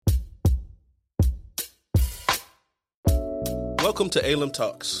Welcome to ALEM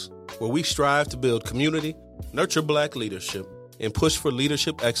Talks, where we strive to build community, nurture Black leadership, and push for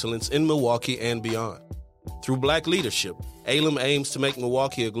leadership excellence in Milwaukee and beyond. Through Black leadership, ALEM aims to make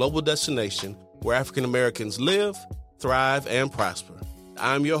Milwaukee a global destination where African Americans live, thrive, and prosper.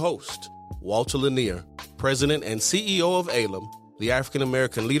 I'm your host, Walter Lanier, President and CEO of ALEM, the African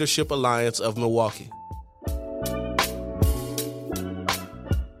American Leadership Alliance of Milwaukee.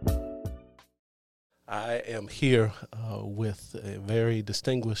 I am here with a very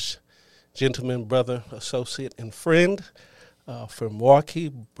distinguished gentleman, brother, associate, and friend from Milwaukee,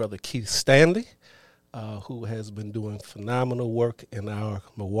 Brother Keith Stanley, who has been doing phenomenal work in our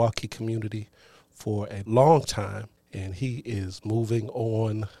Milwaukee community for a long time. And he is moving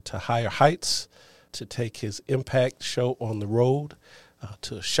on to higher heights to take his impact show on the road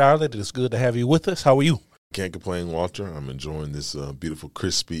to Charlotte. It is good to have you with us. How are you? Can't complain, Walter. I'm enjoying this beautiful,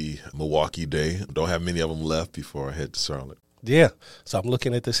 crispy Milwaukee day. Don't have many of them left before I head to Charlotte. Yeah, so I'm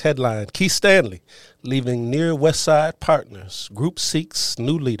looking at this headline. Keith Stanley, leaving Near West Side Partners. Group seeks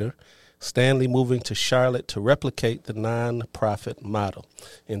new leader. Stanley moving to Charlotte to replicate the nonprofit model.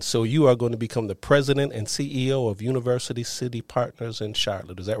 And so you are going to become the president and CEO of University City Partners in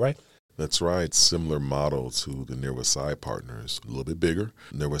Charlotte. Is that right? That's right. Similar model to the Near West Side Partners, a little bit bigger.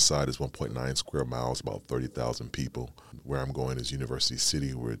 Near West Side is 1.9 square miles, about 30,000 people. Where I'm going is University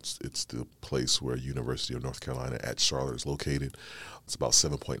City, where it's the place where University of North Carolina at Charlotte is located. It's about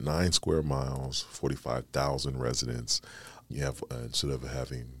 7.9 square miles, 45,000 residents. You have, instead of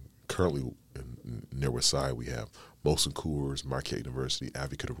having currently in Near West Side, we have Molson Coors, Marquette University,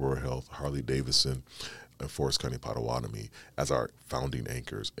 Advocate Aurora Health, Harley-Davidson, and Forest County Potawatomi as our founding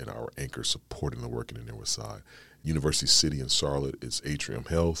anchors and our anchors supporting the work in the Near West Side. University City in Charlotte is Atrium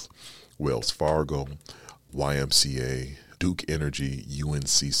Health, Wells Fargo, YMCA, Duke Energy,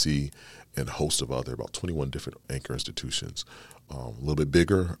 UNCC, and a host of other, about 21 different anchor institutions. A little bit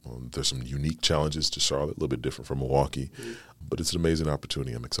bigger. There's some unique challenges to Charlotte, a little bit different from Milwaukee, but it's an amazing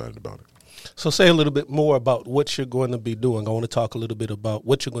opportunity. I'm excited about it. So say a little bit more about what you're going to be doing. I want to talk a little bit about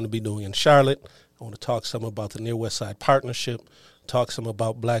what you're going to be doing in Charlotte. I want to talk some about the Near West Side Partnership, talk some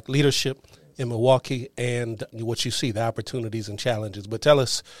about Black leadership in Milwaukee and what you see, the opportunities and challenges. But tell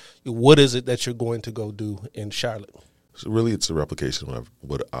us, what is it that you're going to go do in Charlotte? So really it's a replication of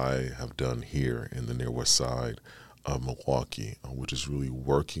what I have done here in the Near West Side of Milwaukee, which is really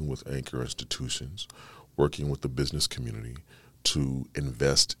working with anchor institutions, working with the business community to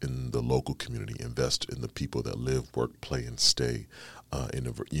invest in the local community, invest in the people that live, work, play, and stay in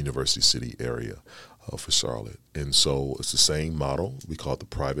the University City area for Charlotte. And so it's the same model. We call it the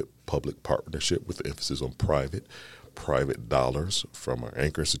private-public partnership with the emphasis on private dollars from our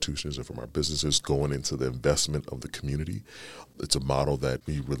anchor institutions and from our businesses going into the investment of the community. It's a model that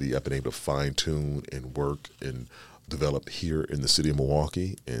we really have been able to fine-tune and work and develop here in the city of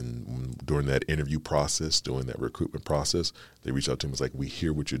Milwaukee. And during that interview process, during that recruitment process, they reached out to me and was like, we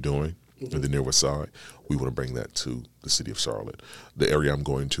hear what you're doing in the Near West Side. We want to bring that to the city of Charlotte. The area I'm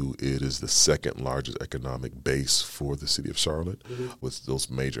going to, it is the second largest economic base for the city of Charlotte with those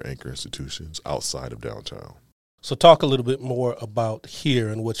major anchor institutions outside of downtown. So talk a little bit more about here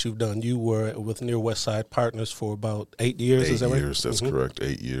and what you've done. You were with Near West Side Partners for about 8 years, is that right? 8 years, that's correct,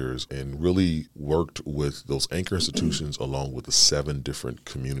 8 years, and really worked with those anchor institutions along with the 7 different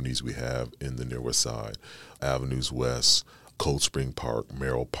communities we have in the Near West Side, Avenues West, Cold Spring Park,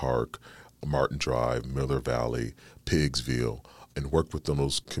 Merrill Park, Martin Drive, Miller Valley, Pigsville, and worked with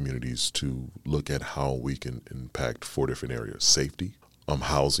those communities to look at how we can impact 4 different areas: safety,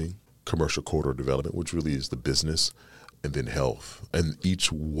 housing, commercial corridor development, which really is the business, and then health. And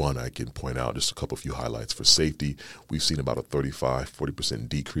each one I can point out just a few highlights. For safety, we've seen about a 35-40%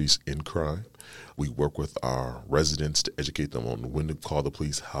 decrease in crime. We work with our residents to educate them on when to call the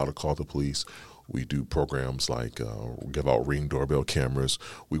police, how to call the police. We do programs like give out Ring doorbell cameras.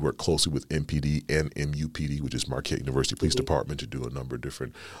 We work closely with MPD and MUPD, which is Marquette University Police Department, to do a number of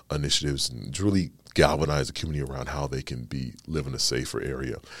different initiatives and to really galvanize the community around how they can live in a safer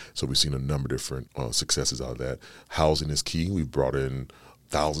area. So we've seen a number of different successes out of that. Housing is key. We've brought in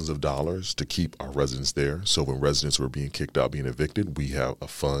thousands of dollars to keep our residents there. So when residents were being kicked out, being evicted, we have a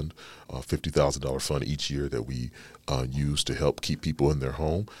fund, a $50,000 fund each year that we use to help keep people in their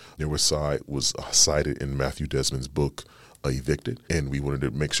home. Near West Side was cited in Matthew Desmond's book, Evicted, and we wanted to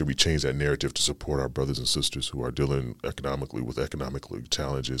make sure we change that narrative to support our brothers and sisters who are dealing economically with economically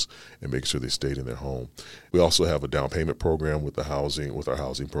challenges and make sure they stayed in their home. We also have a down payment program with our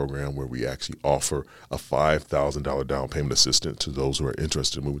housing program, where we actually offer a $5,000 down payment assistance to those who are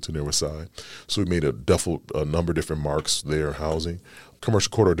interested in moving to Near West Side. So we made a number of different marks there, housing.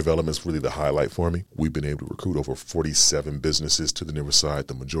 Commercial corridor development is really the highlight for me. We've been able to recruit over 47 businesses to the Newer Side,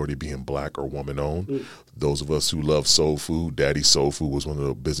 the majority being Black or woman-owned. Those of us who love soul food, Daddy's Soul Food was one of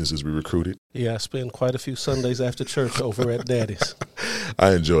the businesses we recruited. Yeah, I spend quite a few Sundays after church over at Daddy's.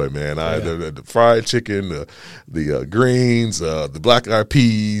 I enjoy it, man. The fried chicken, the greens, the black-eyed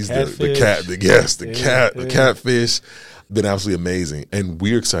peas, the catfish. Been absolutely amazing, and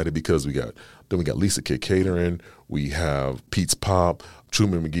we're excited because we got Lisa K Catering, we have Pete's Pop,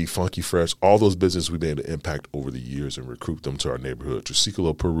 Truman McGee, Funky Fresh, all those businesses we've been able to impact over the years and recruit them to our neighborhood.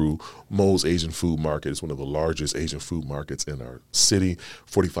 Triciclo, Peru, Mo's Asian Food Market is one of the largest Asian food markets in our city,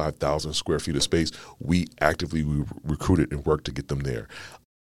 45,000 square feet of space. We actively recruited and worked to get them there.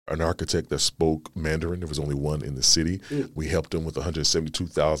 An architect that spoke Mandarin, there was only one in the city. We helped them with a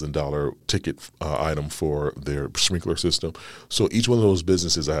 $172,000 ticket item for their sprinkler system. So each one of those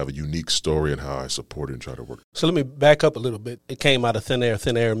businesses, I have a unique story and how I support it and try to work. So let me back up a little bit. It came out of thin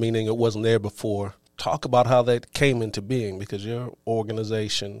air meaning it wasn't there before. Talk about how that came into being, because your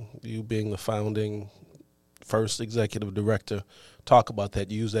organization, you being the founding first executive director, talk about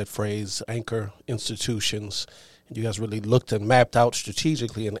that, use that phrase, anchor institutions. You guys really looked and mapped out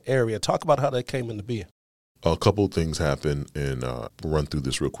strategically an area. Talk about how that came into being. A couple of things happened, and run through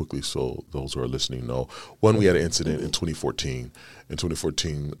this real quickly so those who are listening know. One, we had an incident in 2014. In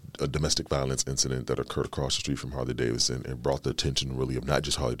 2014, a domestic violence incident that occurred across the street from Harley-Davidson and brought the attention really of not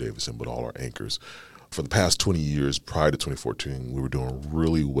just Harley-Davidson, but all our anchors. For the past 20 years prior to 2014, we were doing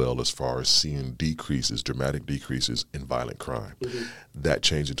really well as far as seeing dramatic decreases in violent crime. That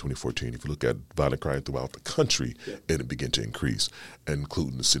changed in 2014. If you look at violent crime throughout the country, it began to increase,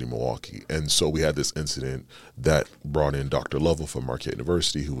 including the city of Milwaukee. And so we had this incident that brought in Dr. Lovell from Marquette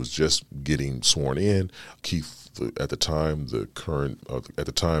University, who was just getting sworn in. Keith, at the time, the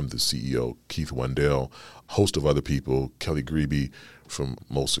CEO, Keith Wendell, a host of other people, Kelly Grebe from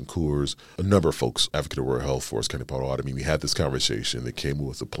Molson Coors, a number of folks, Advocate of Rural Health, Forest County Potawatomi. We had this conversation that came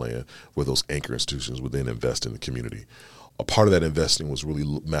with a plan where those anchor institutions would then invest in the community. A part of that investing was really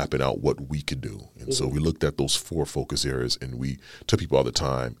mapping out what we could do. And so we looked at those 4 focus areas, and we tell people all the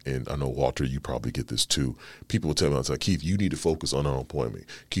time, and I know, Walter, you probably get this too. People will tell me, like, Keith, you need to focus on unemployment.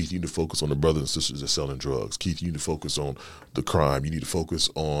 Keith, you need to focus on the brothers and sisters that are selling drugs. Keith, you need to focus on the crime. You need to focus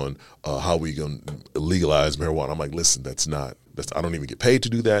on how we going to legalize marijuana. I'm like, listen, I don't even get paid to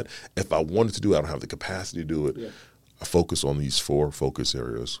do that. If I wanted to do it, I don't have the capacity to do it. I focus on these 4 focus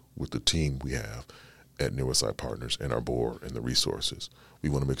areas with the team we have at Newer Side Partners and our board and the resources. We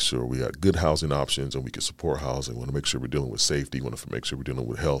want to make sure we got good housing options and we can support housing. We want to make sure we're dealing with safety. We want to make sure we're dealing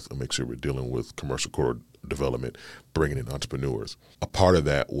with health and make sure we're dealing with commercial corridor development, bringing in entrepreneurs. A part of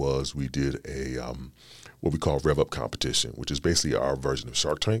that was we did a what we call Rev Up competition, which is basically our version of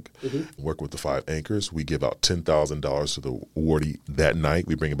Shark Tank. Work with the 5 anchors. We give out $10,000 to the awardee that night.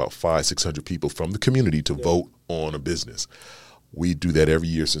 We bring about 500-600 people from the community to vote on a business. We do that every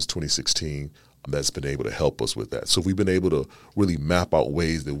year since 2016. That's been able to help us with that. So we've been able to really map out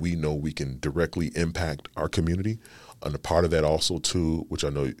ways that we know we can directly impact our community. And a part of that also, too, which I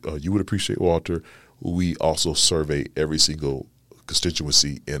know you would appreciate, Walter, we also survey every single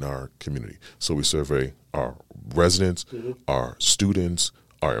constituency in our community. So we survey our residents, our students,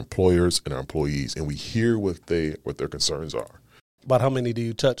 our employers, and our employees, and we hear what their concerns are. About how many do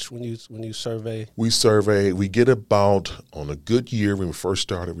you touch when you survey? We get about, on a good year when we first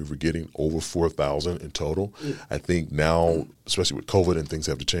started, we were getting over 4,000 in total. I think now, especially with COVID and things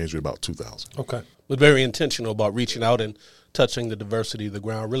have to change, we're about 2,000. Okay. But very intentional about reaching out and touching the diversity of the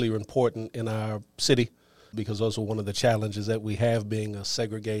ground, really important in our city, because those are one of the challenges that we have, being a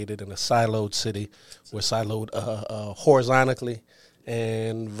segregated and a siloed city. We're siloed horizontally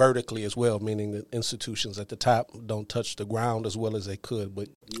and vertically as well, meaning that institutions at the top don't touch the ground as well as they could. But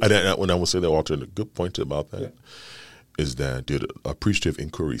when I would say that, Walter, a good point about that is that I did an Appreciative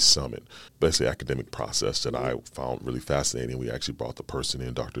Inquiry Summit, basically academic process that I found really fascinating. We actually brought the person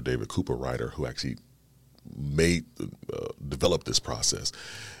in, Dr. David Cooper Ryder, who actually developed this process.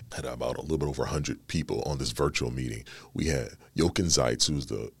 Had about a little bit over 100 people on this virtual meeting. We had Jochen Zeitz, who's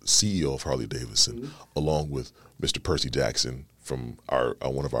the CEO of Harley-Davidson, along with Mr. Percy Jackson from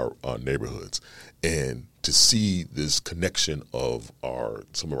one of our neighborhoods, and to see this connection of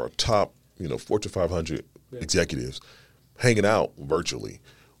some of our top, Fortune 500 executives hanging out virtually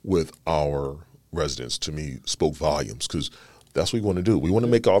with our residents, to me spoke volumes, because that's what we want to do. We want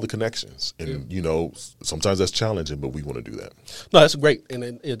to make all the connections, and sometimes that's challenging, but we want to do that. No, that's great, and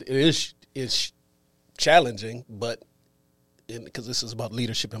it is challenging, but because this is about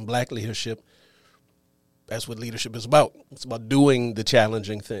leadership and Black leadership. That's what leadership is about. It's about doing the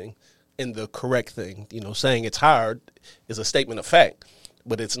challenging thing in the correct thing. You know, saying it's hard is a statement of fact,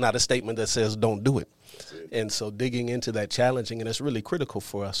 but it's not a statement that says don't do it. And so digging into that, challenging, and it's really critical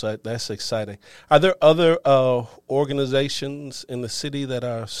for us. So that's exciting. Are there other organizations in the city that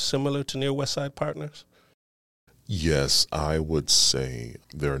are similar to Near West Side Partners? Yes, I would say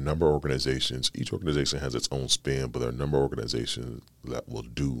there are a number of organizations. Each organization has its own spin, but there are a number of organizations that will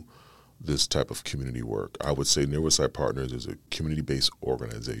do this type of community work. I would say Near West Side Partners is a community-based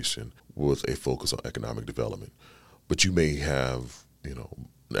organization with a focus on economic development. But you may have,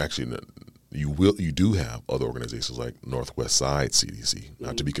 actually you do have other organizations like Northwest Side CDC,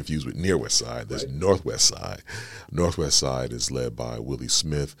 not to be confused with Near West Side. There's right. Northwest Side. Northwest Side is led by Willie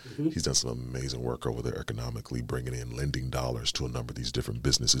Smith. He's done some amazing work over there economically, bringing in lending dollars to a number of these different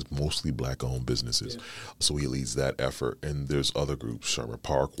businesses, mostly black-owned businesses. Yeah. So he leads that effort. And there's other groups, Sherman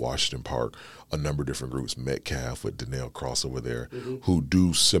Park, Washington Park, a number of different groups, Metcalf with Donnell Cross over there, who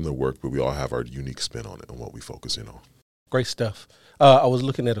do similar work, but we all have our unique spin on it and what we focus in on. Great stuff. I was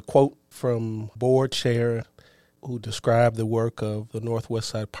looking at a quote from board chair who described the work of the Northwest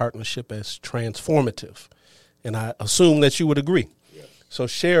Side Partnership as transformative, and I assume that you would agree. Yes. So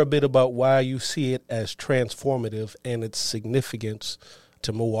share a bit about why you see it as transformative and its significance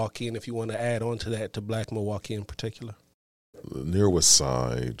to Milwaukee, and if you want to add on to that, to Black Milwaukee in particular. Near West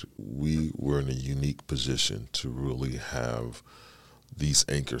Side, we were in a unique position to really have these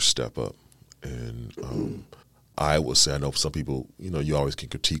anchors step up, and I would say, I know some people, you always can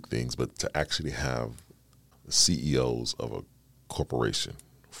critique things, but to actually have the CEOs of a corporation,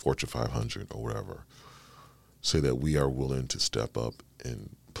 Fortune 500 or whatever, say that we are willing to step up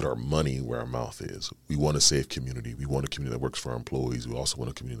and put our money where our mouth is. We want a safe community. We want a community that works for our employees. We also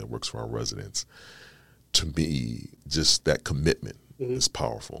want a community that works for our residents. To me, just that commitment is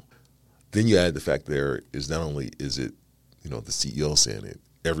powerful. Then you add the fact there is not only is it, the CEO saying it,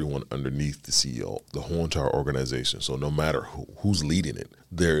 everyone underneath the CEO, the whole entire organization. So no matter who's leading it,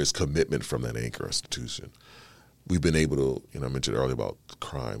 there is commitment from that anchor institution. We've been able to, I mentioned earlier about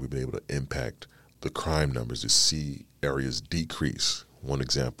crime, we've been able to impact the crime numbers to see areas decrease. One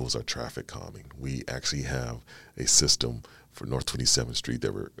example is our traffic calming. We actually have a system for North 27th Street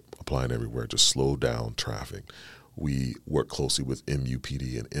that we're applying everywhere to slow down traffic. We work closely with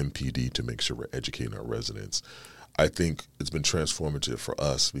MUPD and MPD to make sure we're educating our residents. I think it's been transformative for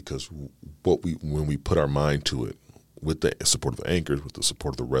us because when we put our mind to it, with the support of the anchors, with the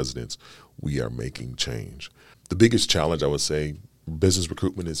support of the residents, we are making change. The biggest challenge, I would say, business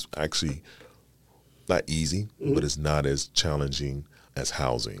recruitment is actually not easy, but it's not as challenging as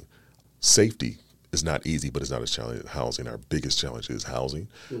housing. Safety is not easy, but it's not as challenging as housing. Our biggest challenge is housing.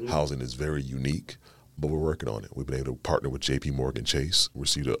 Housing is very unique, but we're working on it. We've been able to partner with J.P. Morgan Chase,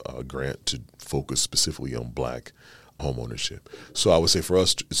 received a grant to focus specifically on Black home ownership. So I would say for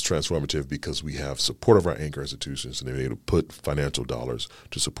us, it's transformative because we have support of our anchor institutions and they're able to put financial dollars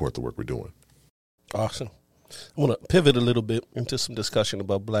to support the work we're doing. Awesome. I want to pivot a little bit into some discussion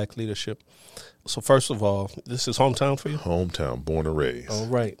about Black leadership. So first of all, this is hometown for you? Hometown, born and raised. All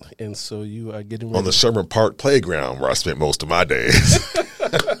right. And so you are getting ready. On the Sherman Park playground where I spent most of my days.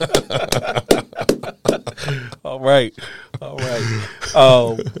 All right.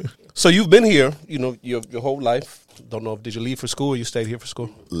 So you've been here, your whole life. Don't know did you leave for school or you stayed here for school?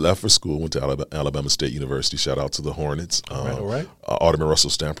 Left for school, went to Alabama State University. Shout out to the Hornets. All right. Alderman Russell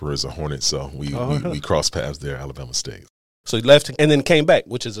Stamper is a Hornet, so we crossed paths there at Alabama State. So you left and then came back,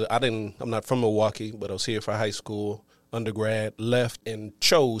 which is I'm not from Milwaukee, but I was here for high school, undergrad, left and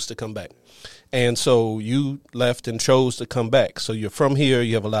chose to come back. And so you left and chose to come back. So you're from here.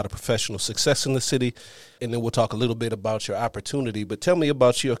 You have a lot of professional success in the city. And then we'll talk a little bit about your opportunity. But tell me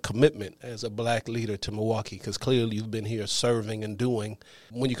about your commitment as a Black leader to Milwaukee, because clearly you've been here serving and doing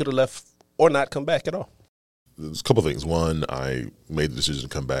when you could have left or not come back at all. There's a couple of things. One, I made the decision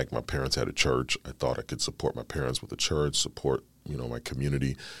to come back. My parents had a church. I thought I could support my parents with a church, support my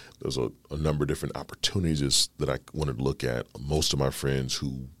community. There's a number of different opportunities that I wanted to look at. Most of my friends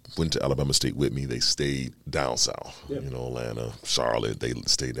who went to Alabama State with me, they stayed down south, Atlanta, Charlotte, they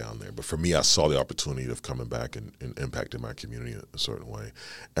stayed down there. But for me, I saw the opportunity of coming back and impacting my community in a certain way.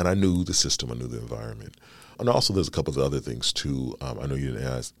 And I knew the system, I knew the environment. And also there's a couple of other things too. I know you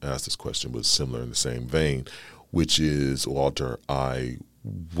didn't ask this question, but similar in the same vein, which is, Walter, I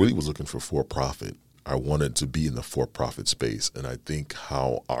really was looking for for-profit. I wanted to be in the for-profit space, and I think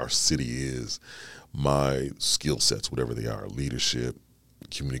how our city is, my skill sets, whatever they are, leadership,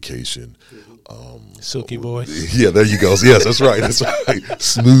 communication. Silky voice. Yeah, there you go. Yes, that's right. That's right.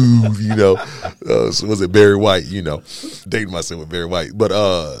 Smooth, so was it Barry White, dating myself with Barry White. But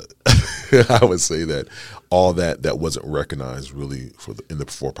I would say that all that wasn't recognized really in the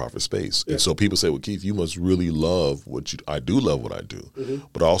for-profit space. And so people say, well, Keith, you must really love I do love what I do,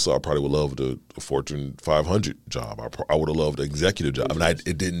 but also I probably would love the Fortune 500 job. I would have loved the executive job. I mean,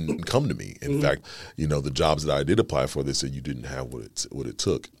 it didn't come to me. In fact, the jobs that I did apply for, they said you didn't have what it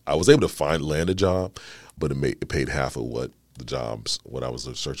took. I was able to land a job, but it paid half of what the jobs, what I was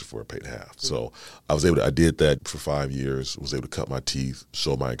searching for, paid half. So I did that for 5 years, was able to cut my teeth,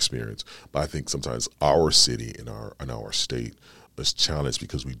 show my experience. But I think sometimes our city and our state is challenged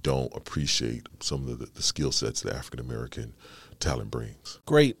because we don't appreciate some of the skill sets that African-American talent brings.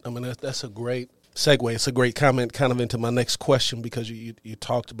 Great. I mean, that's a great segue. It's a great comment kind of into my next question, because you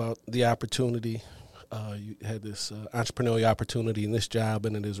talked about the opportunity. You had this entrepreneurial opportunity in this job,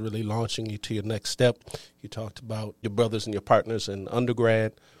 and it is really launching you to your next step. You talked about your brothers and your partners in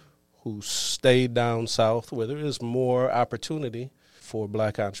undergrad who stayed down south, where there is more opportunity for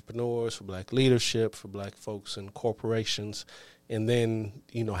black entrepreneurs, for black leadership, for black folks in corporations, and then,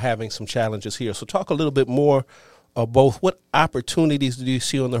 having some challenges here. So talk a little bit more of both. What opportunities do you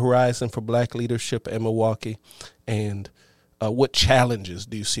see on the horizon for black leadership in Milwaukee, and what challenges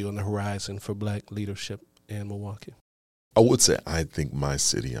do you see on the horizon for black leadership in Milwaukee? I would say I think my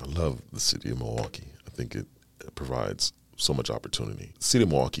city, I love the city of Milwaukee. I think it provides so much opportunity. The city of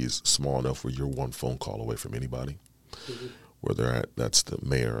Milwaukee is small enough where you're one phone call away from anybody. Where that's the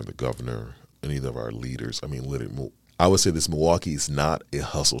mayor, the governor, any of our leaders. I mean, literally, I would say this: Milwaukee is not a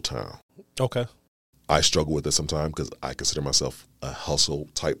hustle town. Okay. I struggle with it sometimes because I consider myself a hustle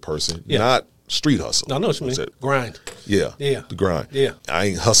type person, not street hustle. I know what you mean. Grind. Yeah. The grind. Yeah. I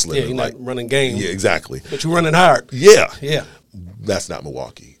ain't hustling. Yeah, you're not running game. Yeah, exactly. But you're running hard. Yeah. Yeah. That's not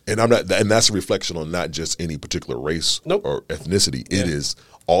Milwaukee. And and that's a reflection on not just any particular race or ethnicity. It is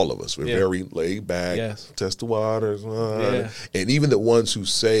all of us. We're very laid back, test the waters. And even the ones who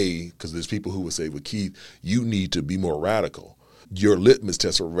say, because there's people who would say, well, Keith, you need to be more radical. Your litmus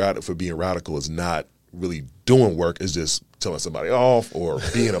test for being radical is not really doing work, is just telling somebody off or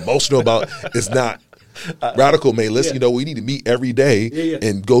being emotional about it's not. Radical may listen, we need to meet every day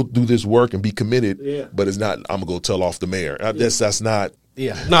and go do this work and be committed, but it's not, I'm going to go tell off the mayor. That's not.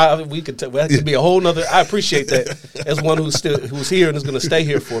 Yeah. No, we could that could be a whole nother. I appreciate that as one who's here and is going to stay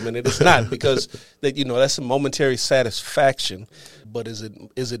here for a minute. It's not, because that's a momentary satisfaction, but is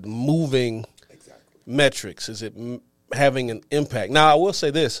it moving metrics? Is it having an impact? Now, I will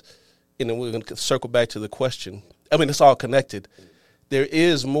say this, we're going to circle back to the question. I mean, it's all connected. There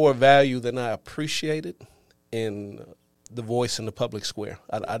is more value than I appreciated in the voice in the public square.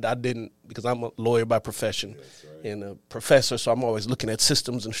 I didn't, because I'm a lawyer by profession and a professor, so I'm always looking at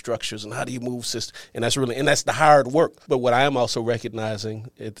systems and structures and how do you move systems, and that's the hard work. But what I am also recognizing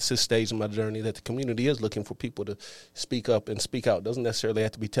at this stage in my journey, that the community is looking for people to speak up and speak out. It doesn't necessarily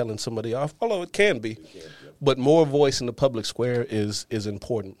have to be telling somebody off, although it can be. But more voice in the public square is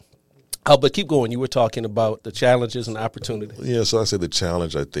important. But keep going. You were talking about the challenges and opportunities. Yeah, so I say the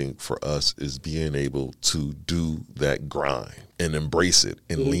challenge, I think, for us is being able to do that grind and embrace it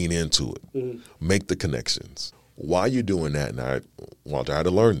and lean into it, make the connections. While you're doing that, and Walter, I had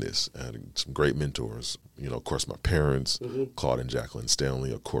to learn this. I had some great mentors. Of course, my parents, Claude and Jacqueline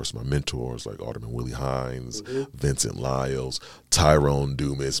Stanley. Of course, my mentors like Alderman Willie Hines, Vincent Lyles, Tyrone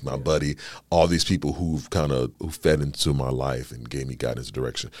Dumas, my buddy. All these people who fed into my life and gave me guidance and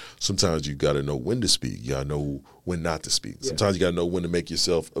direction. Sometimes you got to know when to speak. You got to know when not to speak. Sometimes you got to know when to make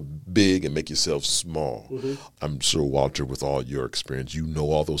yourself big and make yourself small. I'm sure, Walter, with all your experience, you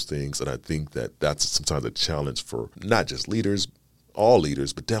know all those things, and I think that's sometimes a challenge for not just leaders, all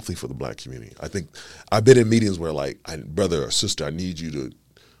leaders, but definitely for the black community. I think I've been in meetings where, brother or sister, I need you to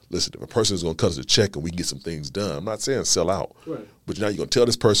listen. If a person is going to cut us a check and we can get some things done, I'm not saying sell out, but now you're going to tell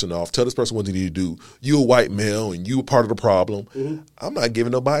this person off, tell this person what they need to do. You a white male and you a part of the problem. I'm not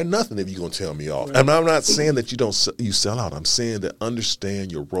giving nobody nothing if you're going to tell me off. And I'm not saying that you sell out. I'm saying that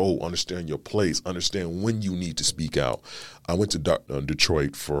understand your role, understand your place, understand when you need to speak out. I went to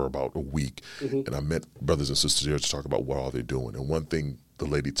Detroit for about a week, and I met brothers and sisters there to talk about what all they're doing. And one thing the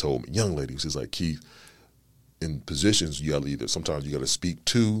lady told me, young lady, she's like, Keith, in positions, sometimes you got to speak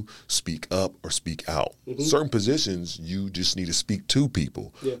to, speak up, or speak out. Certain positions, you just need to speak to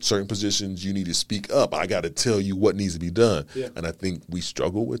people. Certain positions, you need to speak up. I got to tell you what needs to be done. And I think we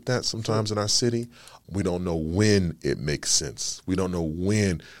struggle with that sometimes in our city. We don't know when it makes sense. We don't know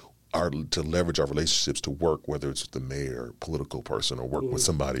when to leverage our relationships to work, whether it's with the mayor, political person, or work with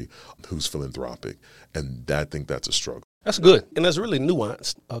somebody who's philanthropic. And I think that's a struggle. That's good. And that's really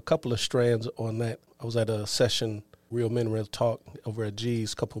nuanced. A couple of strands on that. I was at a session, Real Men, Real Talk, over at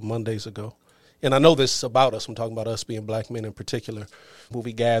G's a couple of Mondays ago. And I know this is about us. I'm talking about us being black men in particular, where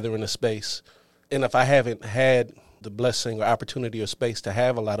we gather in a space And if I haven't had the blessing or opportunity or space to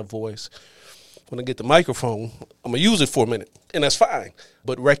have a lot of voice, when I get the microphone, I'm going to use it for a minute, and that's fine.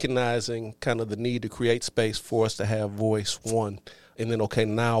 But recognizing kind of the need to create space for us to have voice, one, and then, okay,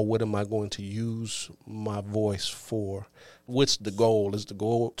 now what am I going to use my voice for? What's the goal? Is the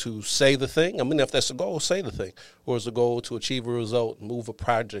goal to say the thing? I mean, if that's the goal, say the thing. Or is the goal to achieve a result, move a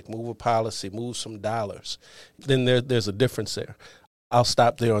project, move a policy, move some dollars? Then there's a difference there. I'll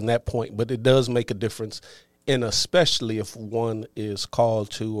stop there on that point, but it does make a difference. And especially if one is called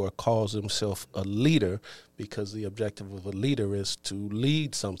to or calls himself a leader, because the objective of a leader is to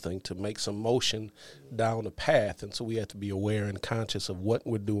lead something, to make some motion down a path. And so we have to be aware and conscious of what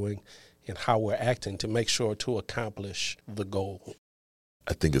we're doing and how we're acting to make sure to accomplish the goal.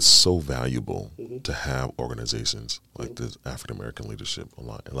 I think it's so valuable to have organizations like the African American Leadership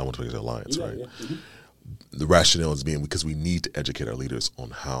Alliance, and I want to make it Alliance, right? Yeah. Mm-hmm. The rationale is being because we need to educate our leaders on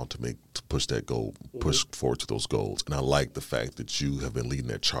how to push that goal, push forward to those goals. And I like the fact that you have been leading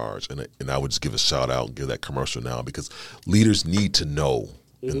that charge. And I would just give a shout out and give that commercial now, because leaders need to know.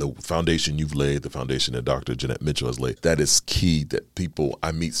 And the foundation you've laid, the foundation that Dr. Jeanette Mitchell has laid, that is key. That people,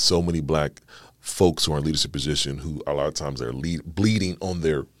 I meet so many black folks who are in leadership position who a lot of times they're bleeding on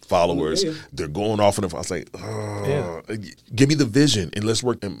their followers. Yeah. They're going off on them. I was like, give me the vision and let's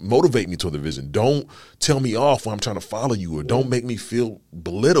work and motivate me toward the vision. Don't tell me off when I'm trying to follow you, or don't make me feel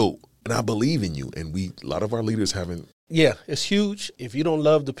belittled. And I believe in you. And a lot of our leaders haven't. Yeah, it's huge. If you don't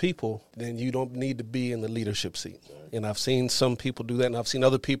love the people, then you don't need to be in the leadership seat. And I've seen some people do that, and I've seen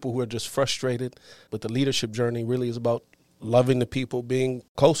other people who are just frustrated. But the leadership journey really is about loving the people, being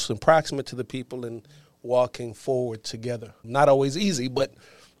close and proximate to the people, and walking forward together. Not always easy, but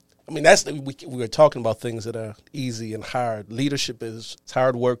I mean, we were talking about things that are easy and hard. Leadership it's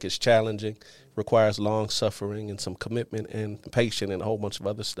hard work, it's challenging, requires long suffering and some commitment and patience and a whole bunch of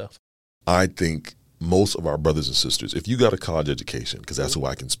other stuff. I think most of our brothers and sisters, if you got a college education, because that's who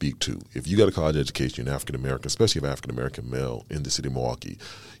I can speak to, if you got a college education, you're African American, especially if African American male in the city of Milwaukee,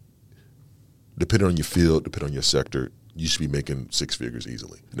 depending on your field, depending on your sector, you should be making six figures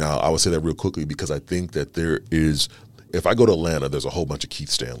easily. Now, I would say that real quickly because I think that if I go to Atlanta, there's a whole bunch of Keith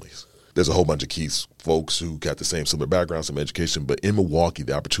Stanleys. There's a whole bunch of Keith folks who got the same similar background, some education. But in Milwaukee,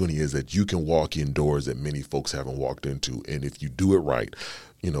 the opportunity is that you can walk in doors that many folks haven't walked into. And if you do it right,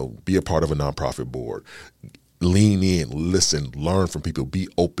 be a part of a nonprofit board, lean in, listen, learn from people, be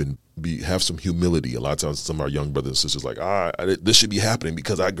open, have some humility. A lot of times some of our young brothers and sisters are like, this should be happening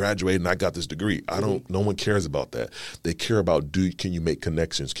because I graduated and I got this degree. No one cares about that. They care about, can you make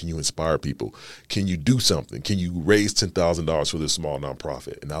connections? Can you inspire people? Can you do something? Can you raise $10,000 for this small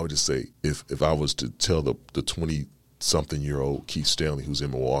nonprofit? And I would just say, if I was to tell the 20-something-year-old Keith Stanley who's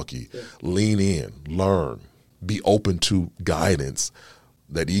in Milwaukee, lean in, learn, be open to guidance.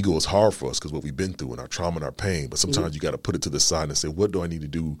 That ego is hard for us because what we've been through and our trauma and our pain, but sometimes you got to put it to the side and say, what do I need to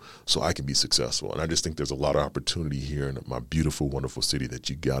do so I can be successful? And I just think there's a lot of opportunity here in my beautiful, wonderful city that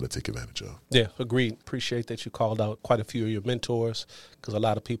you got to take advantage of. Yeah, agreed. Appreciate that you called out quite a few of your mentors, because a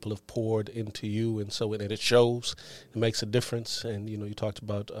lot of people have poured into you, and so it shows. It makes a difference. And, you talked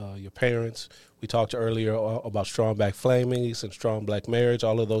about your parents. We talked earlier about Strong Black Flamies and Strong Black Marriage.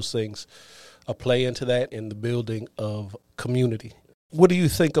 All of those things play into that in the building of community. What do you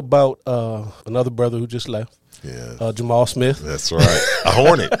think about another brother who just left? Yeah, Jamal Smith. That's right. A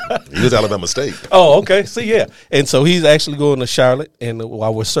Hornet. He was Alabama State. Oh, okay. So, yeah. And so he's actually going to Charlotte. And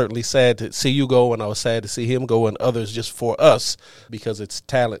while we're certainly sad to see you go, and I was sad to see him go, and others just for us, because it's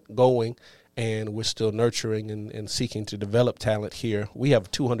talent going, and we're still nurturing and seeking to develop talent here. We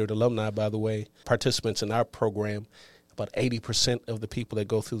have 200 alumni, by the way, participants in our program. About 80% of the people that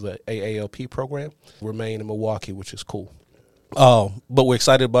go through the AALP program remain in Milwaukee, which is cool. But we're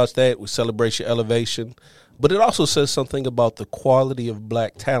excited about that. We celebrate your elevation. But it also says something about the quality of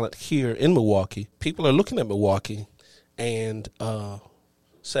black talent here in Milwaukee. People are looking at Milwaukee and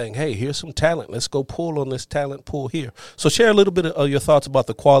saying, hey, here's some talent. Let's go pull on this talent pool here. So share a little bit of your thoughts about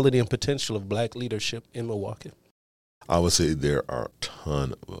the quality and potential of black leadership in Milwaukee. I would say there are a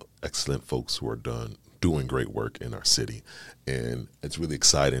ton of excellent folks who are doing great work in our city. And it's really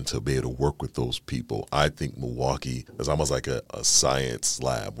exciting to be able to work with those people. I think Milwaukee is almost like a science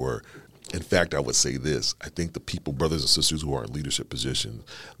lab where, in fact, I would say this. I think the people, brothers and sisters who are in leadership positions,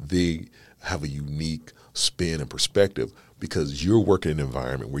 they have a unique spin and perspective because you're working in an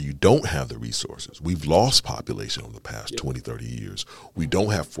environment where you don't have the resources. We've lost population over the past 20, 30 years. We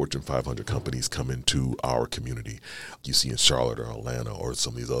don't have Fortune 500 companies come into our community. You see in Charlotte or Atlanta or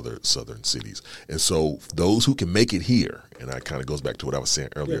some of these other southern cities. And so those who can make it here, and that kind of goes back to what I was saying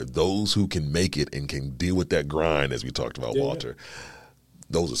earlier, those who can make it and can deal with that grind, as we talked about, Walter,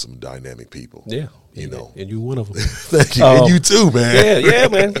 those are some dynamic people. Yeah. You know. And you're one of them. Thank you. And you too, man. Yeah,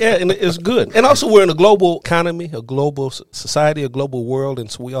 man. Yeah, and it's good. And also we're in a global economy, a global society, a global world, and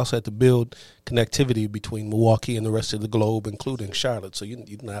so we also have to build connectivity between Milwaukee and the rest of the globe, including Charlotte, so you're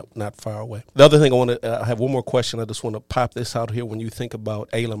not far away. The other thing I have one more question. I just want to pop this out here. When you think about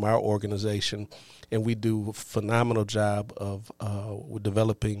ALEM, our organization, and we do a phenomenal job of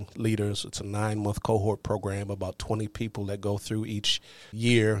developing leaders. It's a 9-month cohort program, about 20 people that go through each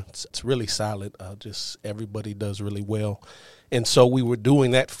year. It's really solid. Just everybody does really well. And so we were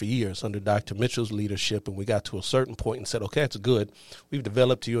doing that for years under Dr. Mitchell's leadership, and we got to a certain point and said, okay, that's good. We've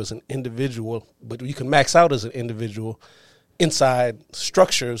developed you as an individual, but you can max out as an individual inside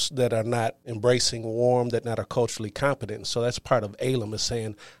structures that are not embracing, warm, that not are culturally competent. So that's part of ALEM, is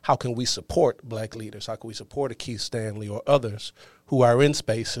saying, how can we support black leaders? How can we support a Keith Stanley or others who are in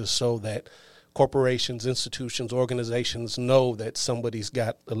spaces so that corporations, institutions, organizations know that somebody's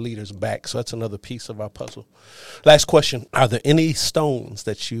got the leader's back? So that's another piece of our puzzle. Last question. Are there any stones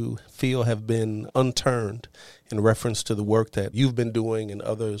that you feel have been unturned in reference to the work that you've been doing and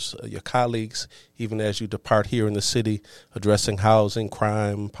others, your colleagues, even as you depart here in the city, addressing housing,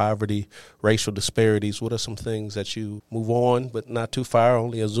 crime, poverty, racial disparities? What are some things that you move on, but not too far,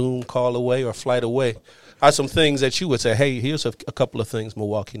 only a Zoom call away or flight away? Are some things that you would say, hey, here's a couple of things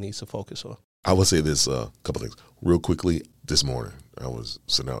Milwaukee needs to focus on? I would say this, a couple things. Real quickly, this morning, I was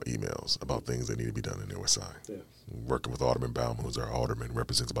sending out emails about things that need to be done in the West Side. Yeah. Working with Alderman Bauman, who's our alderman,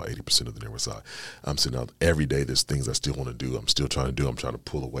 represents about 80% of the West Side. I'm sending out every day. There's things I still want to do. I'm still trying to do. I'm trying to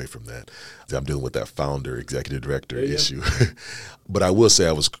pull away from that. I'm dealing with that founder, executive director issue. But I will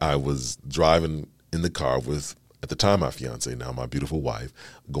say I was driving in the car with, at the time, my fiance, now my beautiful wife,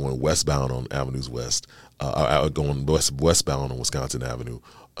 going westbound on Avenues West, going westbound on Wisconsin Avenue.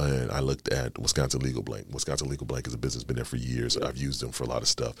 And I looked at Wisconsin Legal Blank. Wisconsin Legal Blank is a business, been there for years. I've used them for a lot of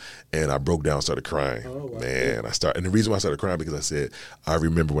stuff. And I broke down, started crying. Oh, wow. Man, and the reason why I started crying, because I said, I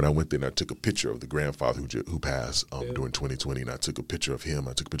remember when I went there and I took a picture of the grandfather who passed during 2020, and I took a picture of him.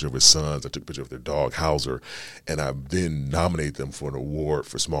 I took a picture of his sons. I took a picture of their dog, Hauser. And I then nominated them for an award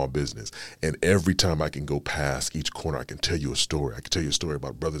for small business. And every time I can go past each corner, I can tell you a story. I can tell you a story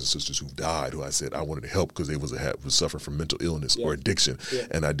about brothers and sisters who died, who I said I wanted to help because they was suffering from mental illness or addiction. Yeah.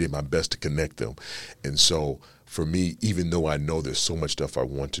 And I did my best to connect them. And so for me, even though I know there's so much stuff I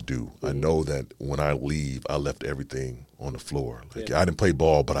want to do, I know that when I leave, I left everything on the floor. Like, I didn't play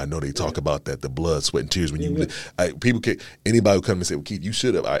ball, but I know they talk about that, the blood, sweat, and tears. When anybody who come and say, well, Keith, you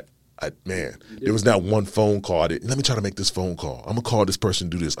should have. There was not one phone call. Let me try to make this phone call. I'm going to call this person,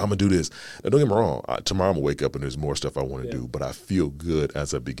 do this. I'm going to do this. Now, don't get me wrong. Tomorrow I'm going to wake up and there's more stuff I want to do, but I feel good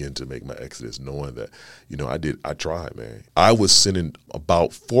as I begin to make my exodus, knowing that, I tried, man. I was sending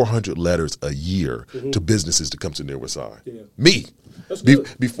about 400 letters a year to businesses to come to Near West Side. Yeah. Me.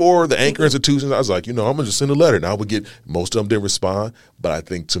 Before the anchor institutions, I was like, I'm going to just send a letter. And I would get, most of them didn't respond. But I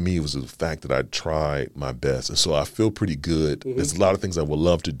think to me, it was the fact that I tried my best. And so I feel pretty good. There's a lot of things I would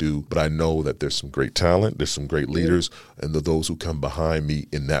love to do, but I know that there's some great talent. There's some great leaders. And those who come behind me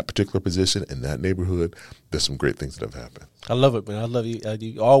in that particular position, in that neighborhood, there's some great things that have happened. I love it, man. I love you.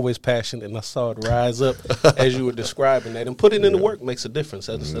 You're always passionate, and I saw it rise up as you were describing that. And putting in the work makes a difference.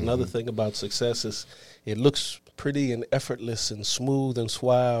 That's another thing about success is it looks pretty and effortless and smooth and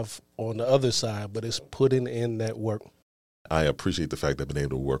suave on the other side, but it's putting in that work. I appreciate the fact that I've been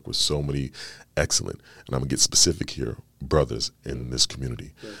able to work with so many excellent, and I'm going to get specific here, brothers in this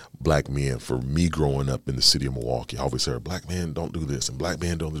community, black men. For me growing up in the city of Milwaukee, I always heard, black men don't do this and black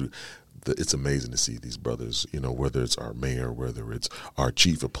men don't do it's amazing to see these brothers, whether it's our mayor, whether it's our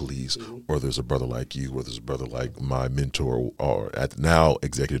chief of police, or there's a brother like you, or there's a brother like my mentor, or now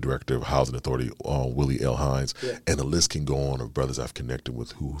executive director of Housing Authority, Willie L. Hines, and the list can go on of brothers I've connected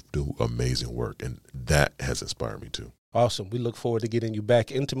with who do amazing work, and that has inspired me too. Awesome. We look forward to getting you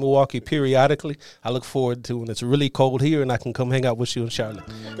back into Milwaukee periodically. I look forward to when it's really cold here and I can come hang out with you in Charlotte.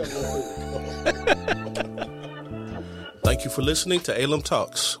 Thank you for listening to ALEM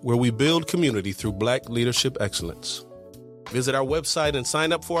Talks, where we build community through Black leadership excellence. Visit our website and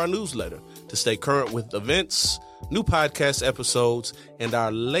sign up for our newsletter to stay current with events, new podcast episodes, and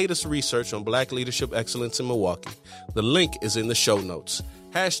our latest research on Black leadership excellence in Milwaukee. The link is in the show notes.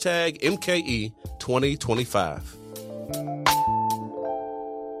 #MKE2025.